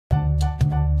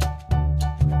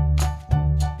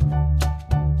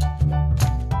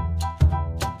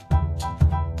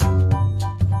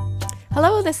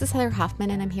Hello, this is Heather Hoffman,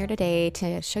 and I'm here today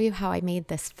to show you how I made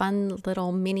this fun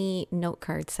little mini note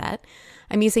card set.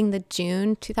 I'm using the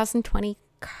June 2020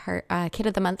 Kit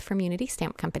of the Month from Unity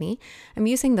Stamp Company. I'm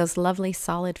using those lovely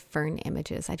solid fern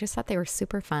images. I just thought they were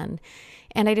super fun.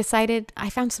 And I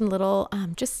found some little,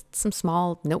 just some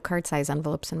small note card size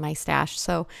envelopes in my stash.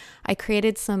 So I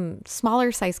created some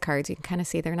smaller size cards. You can kind of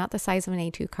see they're not the size of an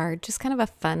A2 card, just kind of a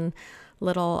fun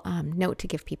little note to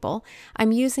give people.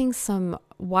 I'm using some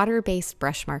water-based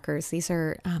brush markers. These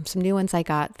are some new ones I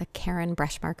got, the Karin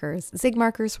brush markers. Zig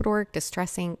markers would work,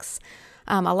 distress inks,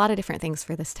 a lot of different things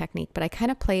for this technique, but I kind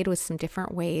of played with some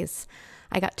different ways.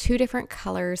 I got two different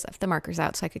colors of the markers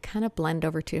out so I could kind of blend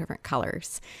over two different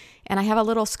colors. And I have a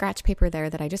little scratch paper there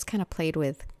that I just kind of played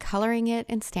with coloring it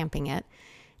and stamping it.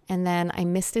 And then I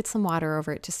misted some water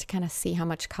over it just to kind of see how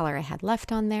much color I had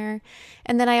left on there.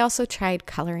 And then I also tried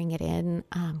coloring it in,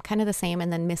 kind of the same,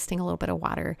 and then misting a little bit of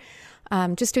water.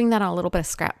 Just doing that on a little bit of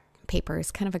scrap paper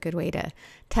is kind of a good way to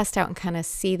test out and kind of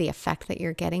see the effect that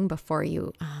you're getting before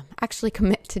you actually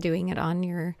commit to doing it on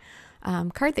your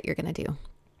card that you're going to do.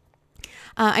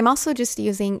 I'm also just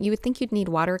using, you would think you'd need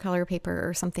watercolor paper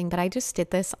or something, but I just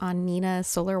did this on Neenah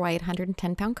Solar White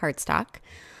 110-pound cardstock.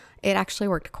 It actually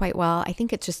worked quite well. I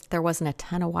think it's just there wasn't a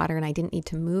ton of water and I didn't need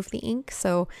to move the ink.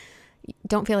 So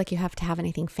don't feel like you have to have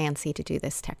anything fancy to do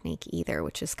this technique either,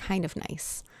 which is kind of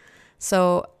nice.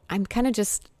 So I'm kind of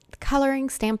just coloring,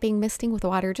 stamping, misting with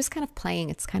water, just kind of playing.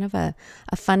 It's kind of a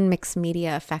fun mixed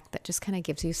media effect that just kind of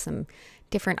gives you some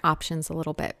different options a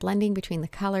little bit. Blending between the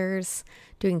colors,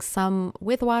 doing some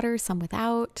with water, some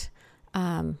without.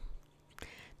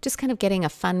 Just kind of getting a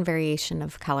fun variation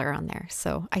of color on there.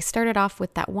 So I started off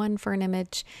with that one for an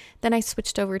image, then I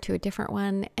switched over to a different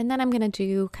one, and then I'm going to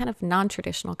do kind of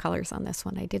non-traditional colors on this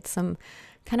one. I did some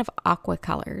kind of aqua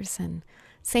colors, and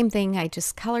same thing, I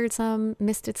just colored some,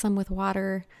 misted some with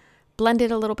water,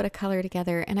 blended a little bit of color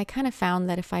together, and I kind of found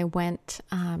that if I went,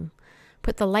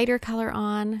 put the lighter color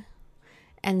on,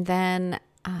 and then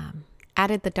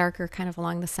added the darker kind of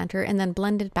along the center and then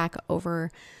blended back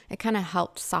over, it kind of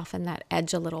helped soften that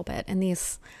edge a little bit. And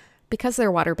these, because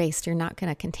they're water-based, you're not going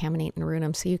to contaminate and ruin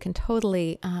them. So you can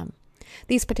totally,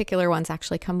 these particular ones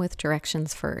actually come with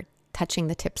directions for touching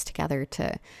the tips together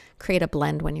to create a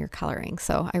blend when you're coloring.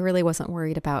 So I really wasn't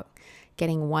worried about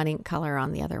getting one ink color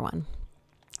on the other one.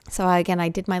 So again, I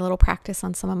did my little practice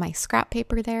on some of my scrap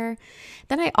paper there.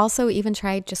 Then I also even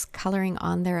tried just coloring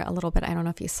on there a little bit. I don't know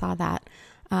if you saw that.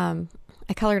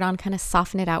 I colored on, kind of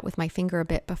soften it out with my finger a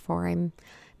bit before I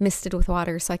misted with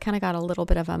water. So I kind of got a little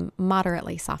bit of a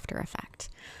moderately softer effect.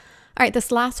 All right,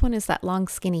 this last one is that long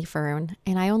skinny fern.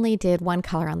 And I only did one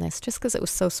color on this just because it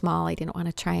was so small. I didn't want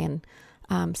to try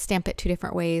and stamp it two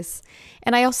different ways.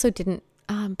 And I also didn't,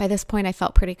 by this point, I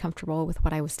felt pretty comfortable with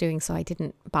what I was doing. So I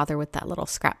didn't bother with that little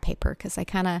scrap paper because I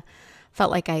kind of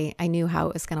felt like I knew how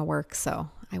it was going to work. So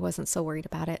I wasn't so worried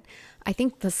about it. I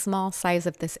think the small size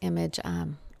of this image,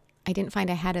 I didn't find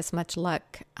I had as much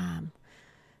luck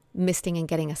misting and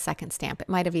getting a second stamp. It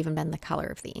might have even been the color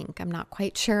of the ink. I'm not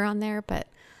quite sure on there, but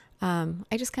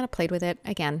I just kind of played with it.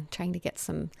 Again, trying to get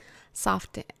some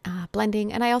soft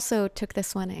blending. And I also took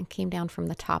this one and came down from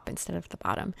the top instead of the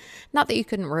bottom. Not that you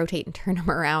couldn't rotate and turn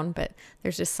them around, but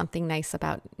there's just something nice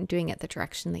about doing it the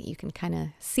direction that you can kind of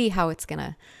see how it's going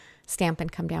to stamp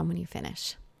and come down when you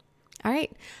finish. All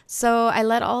right, so I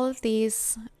let all of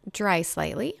these dry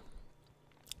slightly.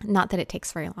 Not that it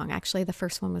takes very long. Actually, the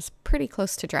first one was pretty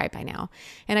close to dry by now.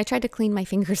 And I tried to clean my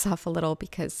fingers off a little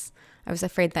because I was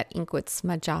afraid that ink would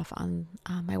smudge off on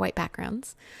my white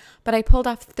backgrounds. But I pulled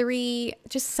off three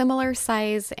just similar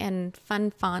size and fun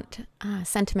font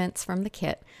sentiments from the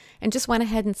kit and just went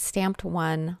ahead and stamped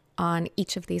one on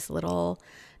each of these little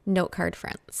note card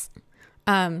fronts.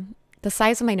 The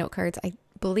size of my note cards, I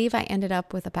believe I ended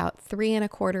up with about 3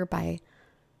 1/4 by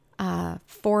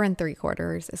 4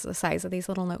 3/4 is the size of these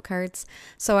little note cards.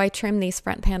 So I trimmed these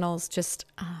front panels just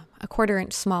a 1/4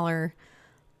 inch smaller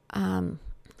on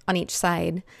each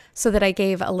side so that I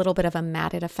gave a little bit of a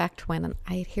matted effect when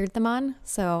I adhered them on.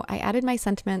 So I added my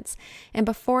sentiments, and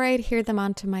before I adhered them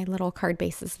onto my little card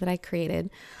bases that I created,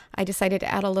 I decided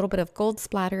to add a little bit of gold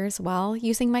splatter as well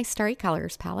using my Starry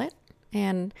Colors palette.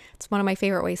 And it's one of my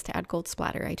favorite ways to add gold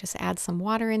splatter. I just add some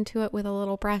water into it with a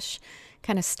little brush,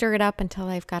 kind of stir it up until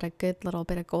I've got a good little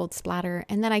bit of gold splatter.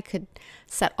 And then I could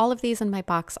set all of these in my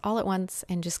box all at once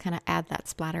and just kind of add that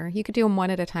splatter. You could do them one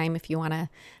at a time if you want to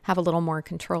have a little more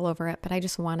control over it, but I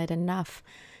just wanted enough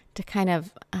to kind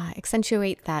of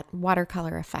accentuate that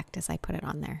watercolor effect as I put it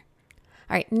on there.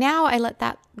 All right, now I let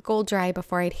that gold dry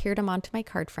before I adhered them onto my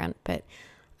card front, but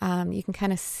You can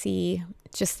kind of see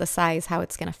just the size, how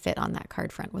it's going to fit on that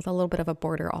card front with a little bit of a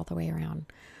border all the way around.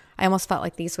 I almost felt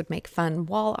like these would make fun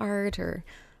wall art or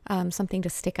something to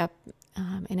stick up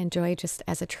and enjoy just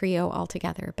as a trio all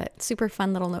together. But super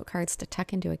fun little note cards to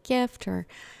tuck into a gift or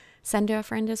send to a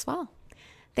friend as well.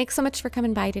 Thanks so much for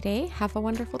coming by today. Have a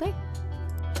wonderful day.